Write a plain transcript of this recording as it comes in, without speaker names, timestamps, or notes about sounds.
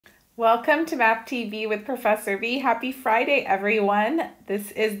Welcome to Math TV with Professor V. Happy Friday, everyone.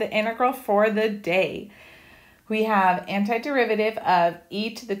 This is the integral for the day. We have antiderivative of e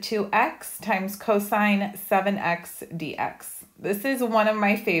to the 2x times cosine 7x dx. This is one of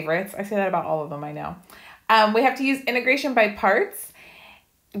my favorites. I say that about all of them, I know. We have to use integration by parts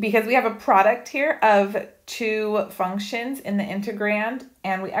because we have a product here of two functions in the integrand,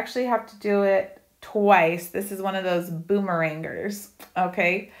 and we actually have to do it twice. This is one of those boomerangers,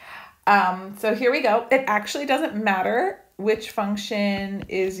 okay? So here we go. It actually doesn't matter which function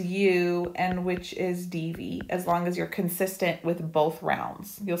is u and which is dv, as long as you're consistent with both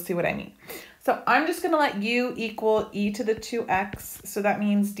rounds. You'll see what I mean. So I'm just going to let u equal e to the 2x. So that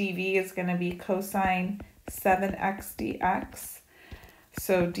means dv is going to be cosine 7x dx.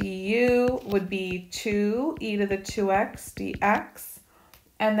 So du would be 2 e to the 2x dx.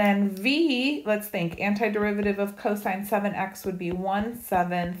 And then v, let's think, antiderivative of cosine 7x would be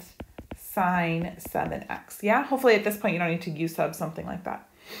 1/7 sine 7x. Yeah, hopefully at this point you don't need to u sub something like that.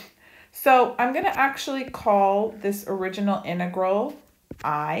 So I'm going to actually call this original integral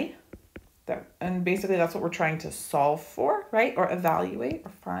I, and basically that's what we're trying to solve for, right? Or evaluate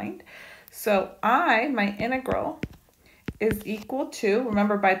or find. So my integral is equal to,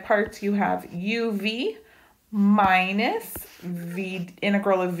 remember by parts you have uv minus v,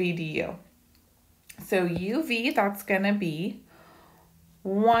 integral of v du. So uv, that's going to be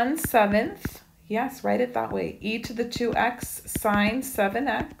 1/7, yes, write it that way, e to the 2x sine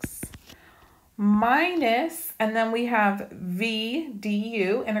 7x minus, and then we have v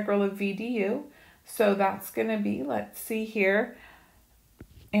du, integral of v du. So that's going to be, let's see here,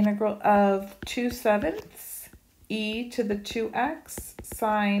 integral of 2/7 e to the 2x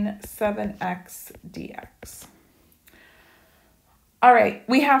sine 7x dx. All right,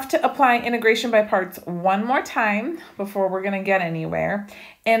 we have to apply integration by parts one more time before we're going to get anywhere.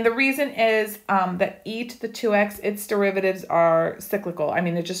 And the reason is that e to the 2x, its derivatives are cyclical. I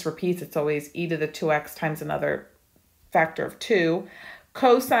mean, it just repeats. It's always e to the 2x times another factor of 2.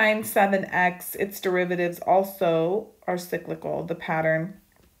 Cosine 7x, its derivatives also are cyclical, the pattern.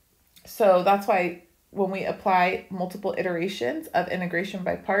 So that's why when we apply multiple iterations of integration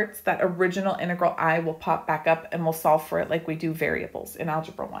by parts, that original integral I will pop back up and we'll solve for it like we do variables in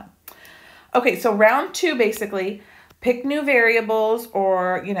Algebra 1. Okay, so round 2, basically, pick new variables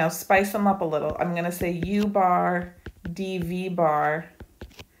or, you know, spice them up a little. I'm going to say u bar, dv bar,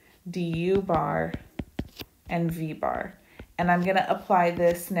 du bar, and v bar. And I'm going to apply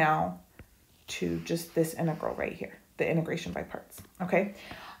this now to just this integral right here, the integration by parts, okay?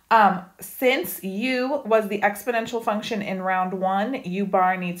 Since u was the exponential function in round 1, u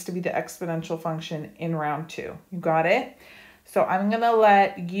bar needs to be the exponential function in round 2. You got it? So I'm going to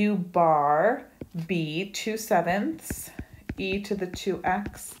let u bar be 2/7 e to the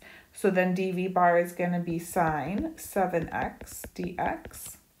 2x. So then dv bar is going to be sine 7x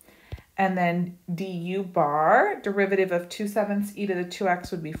dx. And then du bar, derivative of 2/7 e to the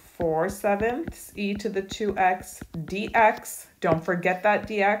 2x would be 4/7 e to the 2x dx. Don't forget that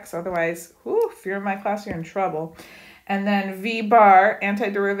dx, otherwise, if you're in my class, you're in trouble. And then v bar,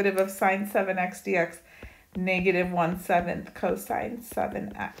 antiderivative of sine 7x dx, negative 1/7 cosine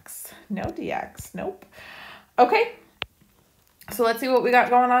 7x. No dx, nope. Okay, so let's see what we got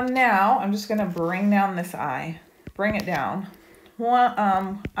going on now. I'm just going to bring down this I. Bring it down.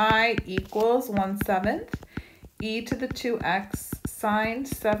 I equals 1/7 e to the 2x sine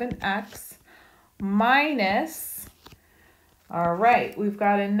 7x minus, all right, we've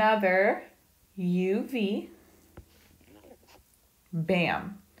got another uv,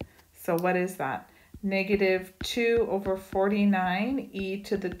 bam. So what is that? Negative 2/49 e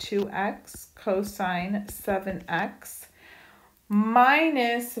to the 2x cosine 7x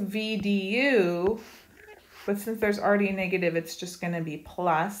minus v du. But since there's already a negative, it's just going to be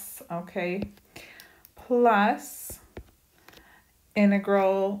plus, okay? Plus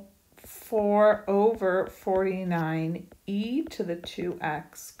integral 4/49 e to the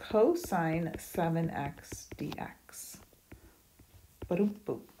 2x cosine 7x dx. Ba-doop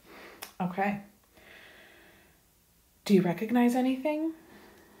boop. Okay. Do you recognize anything?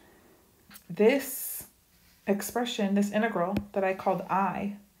 This expression, this integral that I called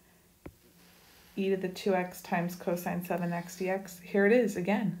I, e to the 2x times cosine 7x dx. Here it is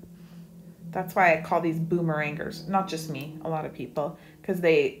again. That's why I call these boomerangers. Not just me, a lot of people, because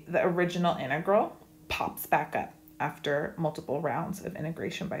the original integral pops back up after multiple rounds of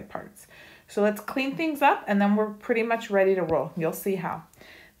integration by parts. So let's clean things up and then we're pretty much ready to roll. You'll see how.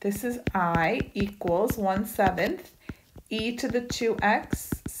 This is I equals 1/7 e to the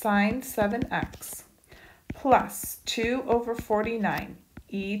 2x sine 7x plus 2/49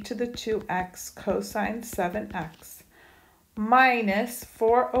 e to the 2x cosine 7x minus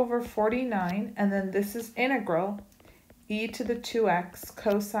 4 over 49, and then this is integral e to the 2x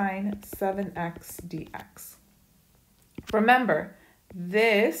cosine 7x dx. Remember,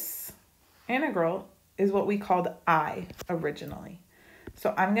 this integral is what we called I originally.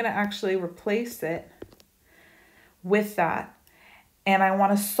 So I'm going to actually replace it with that. And I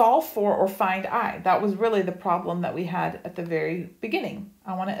want to solve for or find I. That was really the problem that we had at the very beginning.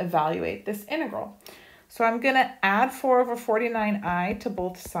 I want to evaluate this integral. So I'm going to add 4 over 49i to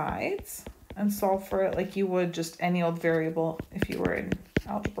both sides and solve for it like you would just any old variable if you were in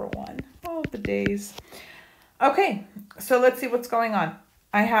Algebra 1. Oh, the days. Okay, so let's see what's going on.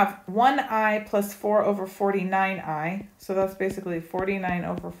 I have 1i plus 4 over 49i. So that's basically 49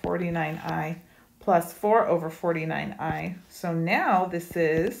 over 49i plus 4 over 49i. So now this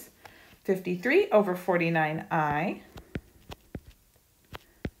is 53 over 49i.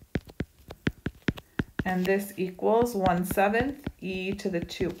 And this equals 1/7 e to the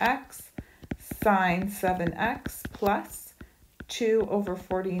 2x sine 7x plus 2 over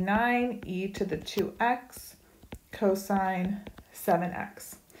 49 e to the 2x cosine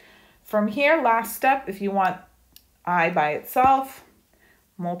 7x. From here, last step, if you want I by itself,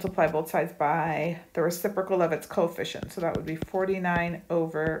 multiply both sides by the reciprocal of its coefficient. So that would be 49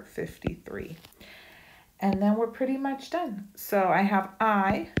 over 53. And then we're pretty much done. So I have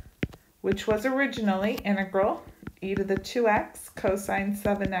I, which was originally integral e to the 2x cosine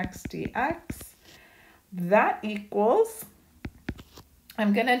 7x dx. That equals,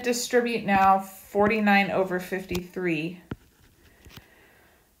 I'm going to distribute now 49 over 53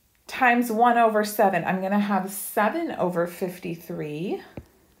 times 1 over 7. I'm going to have 7 over 53.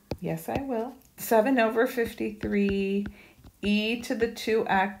 Yes, I will. 7 over 53 e to the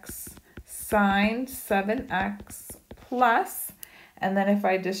 2x sine 7x plus, and then if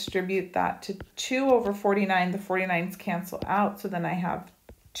I distribute that to 2 over 49, the 49's cancel out. So then I have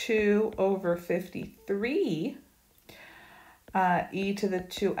 2 over 53 e to the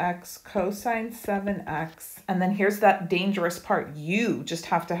 2x cosine 7x. And then here's that dangerous part. You just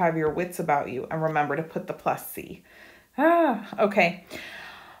have to have your wits about you and remember to put the plus c. Okay.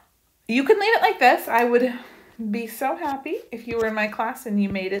 You can leave it like this. I would be so happy if you were in my class and you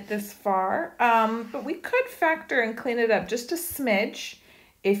made it this far. But we could factor and clean it up just a smidge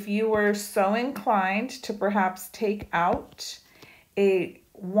if you were so inclined to perhaps take out a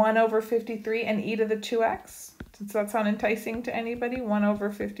 1 over 53 and e to the 2x. Does that sound enticing to anybody? 1 over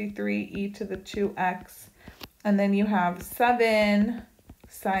 53 e to the 2x. And then you have 7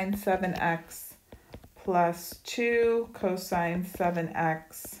 sine 7x plus 2 cosine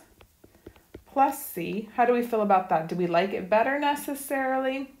 7x plus c. How do we feel about that? Do we like it better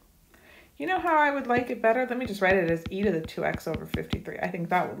necessarily? You know how I would like it better? Let me just write it as e to the 2x over 53. I think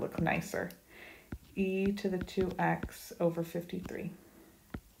that would look nicer. E to the 2x over 53.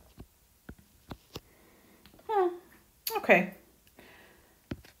 Okay.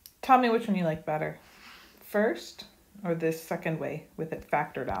 Tell me which one you like better. First or this second way with it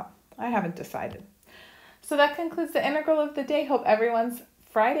factored out? I haven't decided. So that concludes the integral of the day. Hope everyone's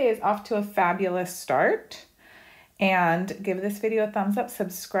Friday is off to a fabulous start. And give this video a thumbs up.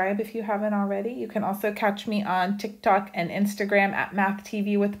 Subscribe if you haven't already. You can also catch me on TikTok and Instagram at Math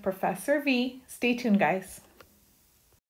TV with Professor V. Stay tuned, guys.